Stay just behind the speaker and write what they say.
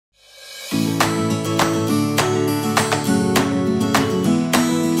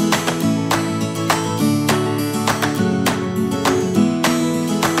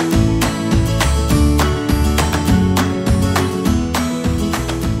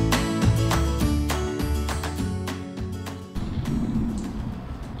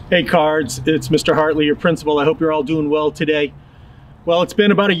Hey Cards, it's Mr. Hartley, your principal. I hope you're all doing well today. Well, it's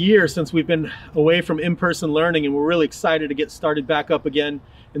been about a year since we've been away from in-person learning, and we're really excited to get started back up again.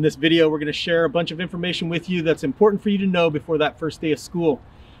 In this video, we're going to share a bunch of information with you that's important for you to know before that first day of school.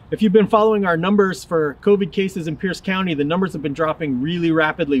 If you've been following our numbers for COVID cases in Pierce County, the numbers have been dropping really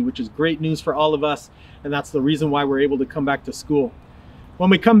rapidly, which is great news for all of us, and that's the reason why we're able to come back to school. When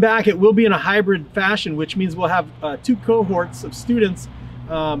we come back, it will be in a hybrid fashion, which means we'll have two cohorts of students,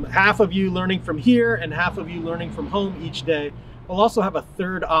 half of you learning from here and half of you learning from home each day. We'll also have a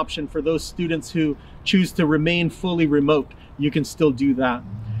third option for those students who choose to remain fully remote. You can still do that.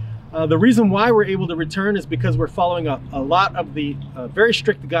 The reason why we're able to return is because we're following a lot of the very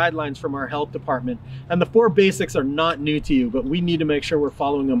strict guidelines from our health department. And the 4 basics are not new to you, but we need to make sure we're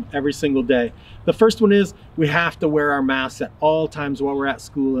following them every single day. The first one is we have to wear our masks at all times while we're at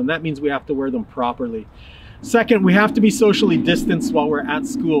school, and that means we have to wear them properly. Second, we have to be socially distanced while we're at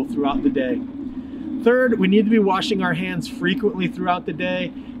school throughout the day. Third, we need to be washing our hands frequently throughout the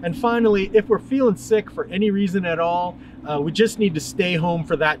day. And finally, if we're feeling sick for any reason at all, we just need to stay home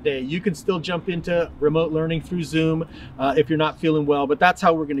for that day. You can still jump into remote learning through Zoom if you're not feeling well, but that's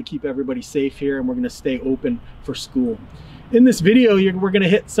how we're going to keep everybody safe here, and we're going to stay open for school. In this video, we're going to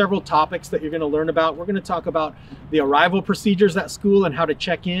hit several topics that you're going to learn about. We're going to talk about the arrival procedures at school and how to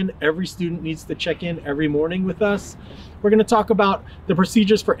check in. Every student needs to check in every morning with us. We're going to talk about the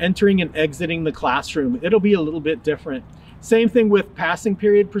procedures for entering and exiting the classroom. It'll be a little bit different. Same thing with passing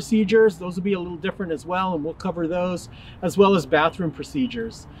period procedures. Those will be a little different as well, and we'll cover those, as well as bathroom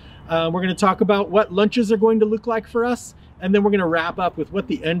procedures. We're going to talk about what lunches are going to look like for us. And then we're going to wrap up with what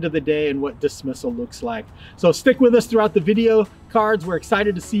the end of the day and what dismissal looks like. So stick with us throughout the video. Cards, we're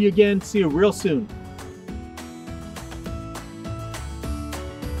excited to see you again. See you real soon.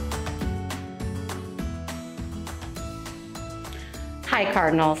 Hi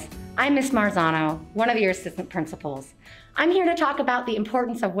Cardinals, I'm Miss Marzano, one of your assistant principals. I'm here to talk about the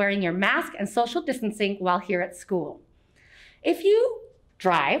importance of wearing your mask and social distancing while here at school. If you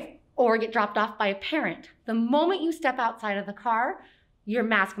drive or get dropped off by a parent, the moment you step outside of the car, your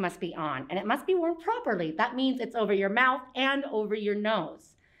mask must be on, and it must be worn properly. That means it's over your mouth and over your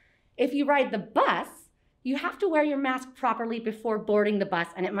nose. If you ride the bus, you have to wear your mask properly before boarding the bus,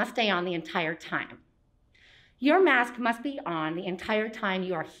 and it must stay on the entire time. Your mask must be on the entire time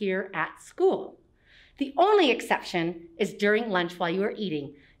you are here at school. The only exception is during lunch while you are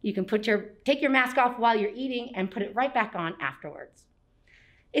eating. You can take your mask off while you're eating and put it right back on afterwards.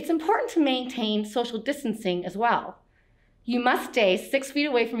 It's important to maintain social distancing as well. You must stay 6 feet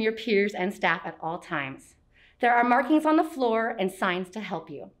away from your peers and staff at all times. There are markings on the floor and signs to help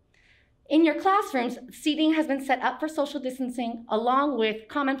you. In your classrooms, seating has been set up for social distancing along with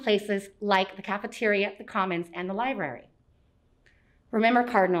common places like the cafeteria, the commons, and the library. Remember,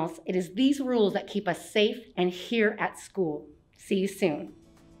 Cardinals, it is these rules that keep us safe and here at school. See you soon.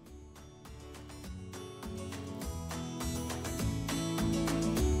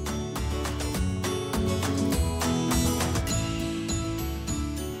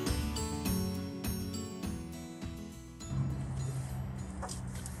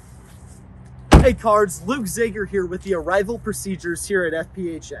 Hey Cards, Luke Zager here with the arrival procedures here at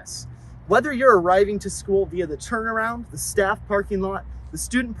FPHS. Whether you're arriving to school via the turnaround, the staff parking lot, the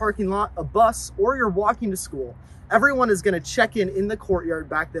student parking lot, a bus, or you're walking to school, everyone is going to check in the courtyard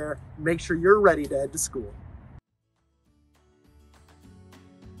back there and make sure you're ready to head to school.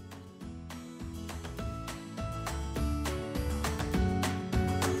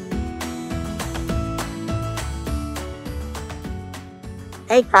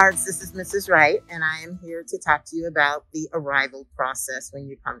 Hey Cards, this is Mrs. Wright, and I am here to talk to you about the arrival process when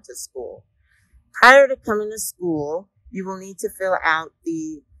you come to school. Prior to coming to school, you will need to fill out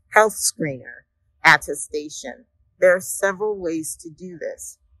the health screener attestation. There are several ways to do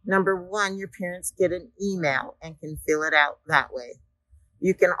this. Number one, your parents get an email and can fill it out that way.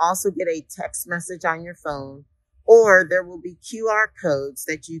 You can also get a text message on your phone, or there will be QR codes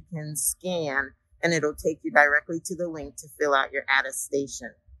that you can scan and it'll take you directly to the link to fill out your attestation.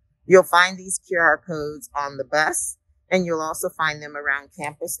 You'll find these QR codes on the bus, and you'll also find them around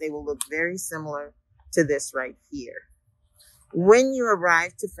campus. They will look very similar to this right here. When you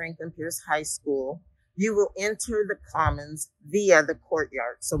arrive to Franklin Pierce High School, you will enter the commons via the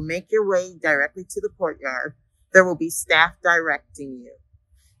courtyard. So make your way directly to the courtyard. There will be staff directing you.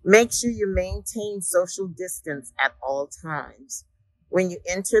 Make sure you maintain social distance at all times. When you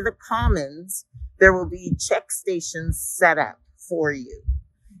enter the commons, there will be check stations set up for you.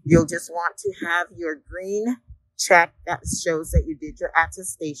 You'll just want to have your green check that shows that you did your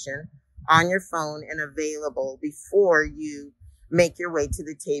attestation on your phone and available before you make your way to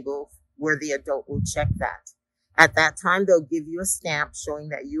the table where the adult will check that. At that time, they'll give you a stamp showing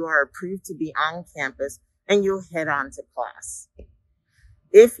that you are approved to be on campus, and you'll head on to class.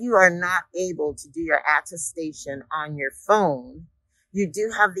 If you are not able to do your attestation on your phone, you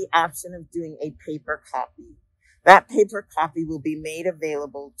do have the option of doing a paper copy. That paper copy will be made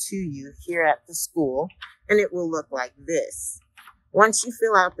available to you here at the school, and it will look like this. Once you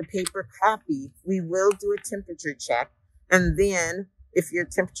fill out the paper copy, we will do a temperature check, and then if your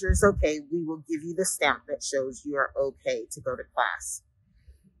temperature is okay, we will give you the stamp that shows you are okay to go to class.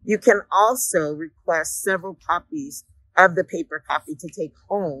 You can also request several copies of the paper copy to take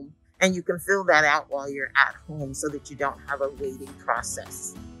home, and you can fill that out while you're at home so that you don't have a waiting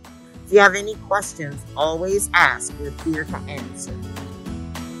process. If you have any questions, always ask. We're here to answer.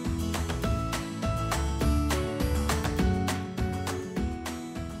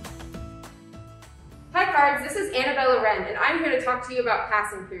 Hi Cards, this is Annabella Wren, and I'm here to talk to you about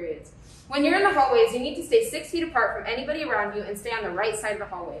passing periods. When you're in the hallways, you need to stay 6 feet apart from anybody around you and stay on the right side of the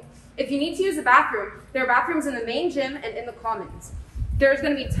hallway. If you need to use a bathroom, there are bathrooms in the main gym and in the commons. There's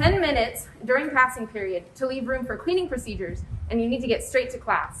going to be 10 minutes during passing period to leave room for cleaning procedures, and you need to get straight to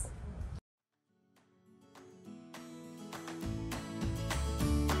class.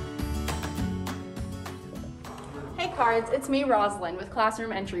 Hey Cards, it's me, Rosalind, with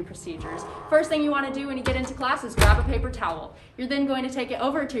Classroom Entry Procedures. First thing you want to do when you get into class is grab a paper towel. You're then going to take it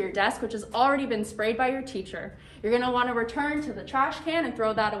over to your desk, which has already been sprayed by your teacher. You're going to want to return to the trash can and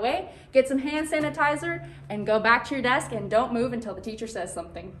throw that away, get some hand sanitizer, and go back to your desk, and don't move until the teacher says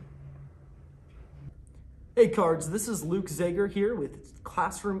something. Hey Cards, this is Luke Zager here with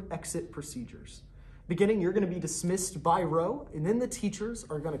Classroom Exit Procedures. Beginning, you're going to be dismissed by row, and then the teachers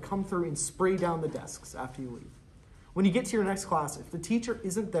are going to come through and spray down the desks after you leave. When you get to your next class, if the teacher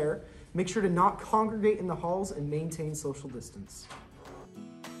isn't there, make sure to not congregate in the halls and maintain social distance.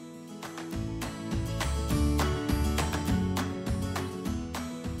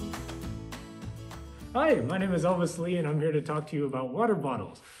 Hi, my name is Elvis Lee, and I'm here to talk to you about water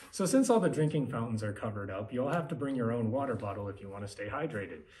bottles. So since all the drinking fountains are covered up, you'll have to bring your own water bottle if you want to stay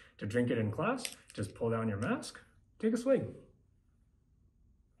hydrated. To drink it in class, just pull down your mask, take a swig.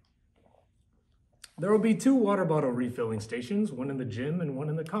 There will be 2 water bottle refilling stations, one in the gym and one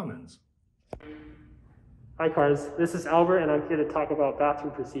in the commons. Hi Cars, this is Albert, and I'm here to talk about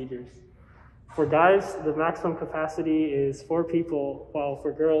bathroom procedures. For guys, the maximum capacity is 4 people, while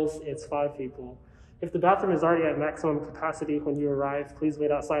for girls, it's 5 people. If the bathroom is already at maximum capacity when you arrive, please wait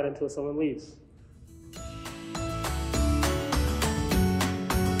outside until someone leaves.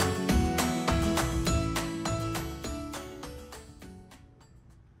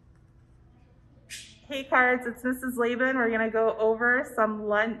 Hey Cards, it's Mrs. Laban. We're gonna go over some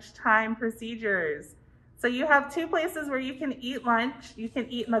lunchtime procedures. So you have 2 places where you can eat lunch. You can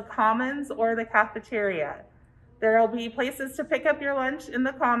eat in the commons or the cafeteria. There will be places to pick up your lunch in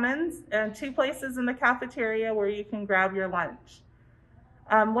the commons and 2 places in the cafeteria where you can grab your lunch.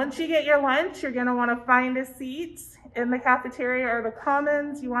 Once you get your lunch, you're gonna wanna find a seat in the cafeteria or the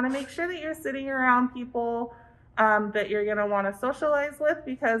commons. You wanna make sure that you're sitting around people that you're gonna wanna socialize with,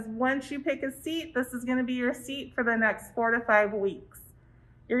 because once you pick a seat, this is gonna be your seat for the next 4 to 5 weeks.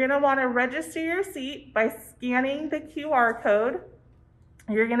 You're gonna wanna register your seat by scanning the QR code.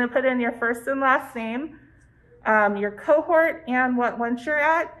 You're gonna put in your first and last name, your cohort and what lunch you're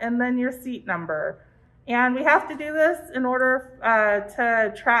at, and then your seat number. And we have to do this in order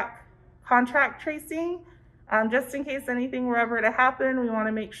to track contact tracing. Just in case anything were ever to happen, we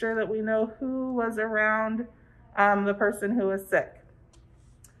wanna make sure that we know who was around the person who was sick.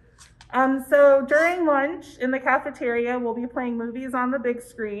 So during lunch in the cafeteria, we'll be playing movies on the big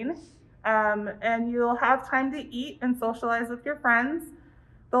screen, and you'll have time to eat and socialize with your friends.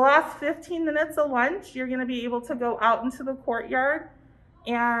 The last 15 minutes of lunch, you're gonna be able to go out into the courtyard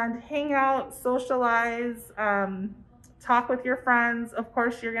and hang out, socialize, talk with your friends. Of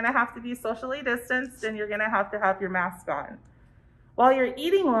course, you're gonna have to be socially distanced, and you're gonna have your mask on. While you're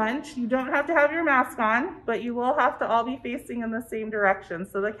eating lunch, you don't have to have your mask on, but you will have to all be facing in the same direction.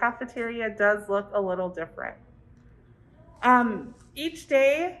 So the cafeteria does look a little different. Each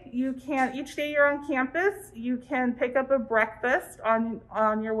day you're on campus, you can pick up a breakfast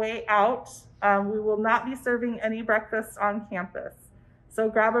on your way out. We will not be serving any breakfast on campus. So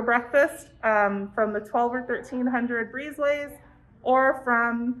grab a breakfast from the 12 or 1300 breezeways or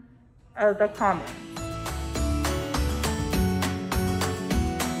from the commons.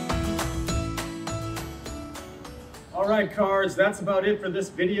 All right, Cards, that's about it for this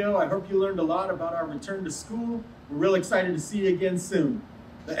video. I hope you learned a lot about our return to school. We're real excited to see you again soon.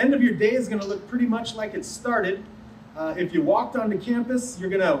 The end of your day is gonna look pretty much like it started. If you walked onto campus, you're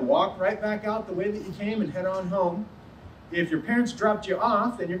gonna walk right back out the way that you came and head on home. If your parents dropped you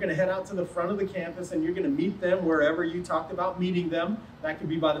off, then you're gonna head out to the front of the campus and you're gonna meet them wherever you talked about meeting them. That could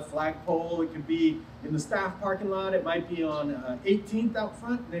be by the flagpole, it could be in the staff parking lot, it might be on 18th out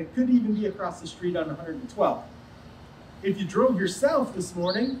front, and it could even be across the street on 112th. If you drove yourself this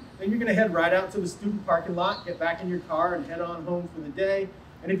morning, then you're gonna head right out to the student parking lot, get back in your car and head on home for the day.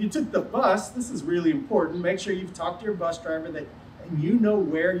 And if you took the bus, this is really important, make sure you've talked to your bus driver and you know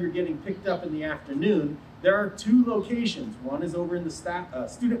where you're getting picked up in the afternoon. There are 2 locations. One is over in the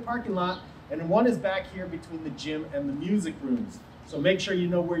student parking lot, and one is back here between the gym and the music rooms. So make sure you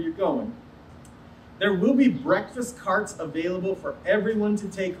know where you're going. There will be breakfast carts available for everyone to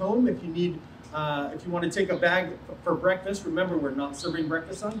take home if you want to take a bag for breakfast. Remember, we're not serving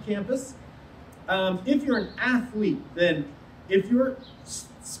breakfast on campus. If you're an athlete, then if your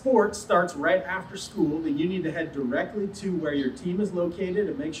sport starts right after school, then you need to head directly to where your team is located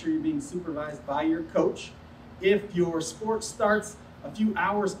and make sure you're being supervised by your coach. If your sport starts a few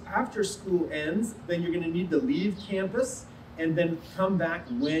hours after school ends, then you're going to need to leave campus and then come back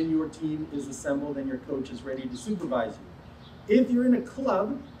when your team is assembled and your coach is ready to supervise you. If you're in a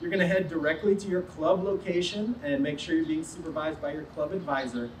club, you're going to head directly to your club location and make sure you're being supervised by your club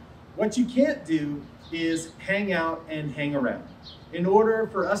advisor. What you can't do is hang out and hang around. In order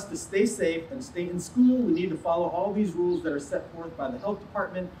for us to stay safe and stay in school, we need to follow all these rules that are set forth by the health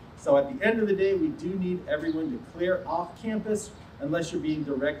department. So at the end of the day, we do need everyone to clear off campus unless you're being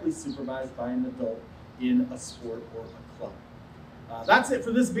directly supervised by an adult in a sport or a club. That's it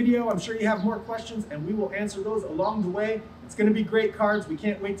for this video. I'm sure you have more questions and we will answer those along the way. It's going to be great, cards. We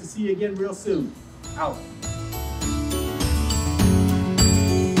can't wait to see you again real soon. Out.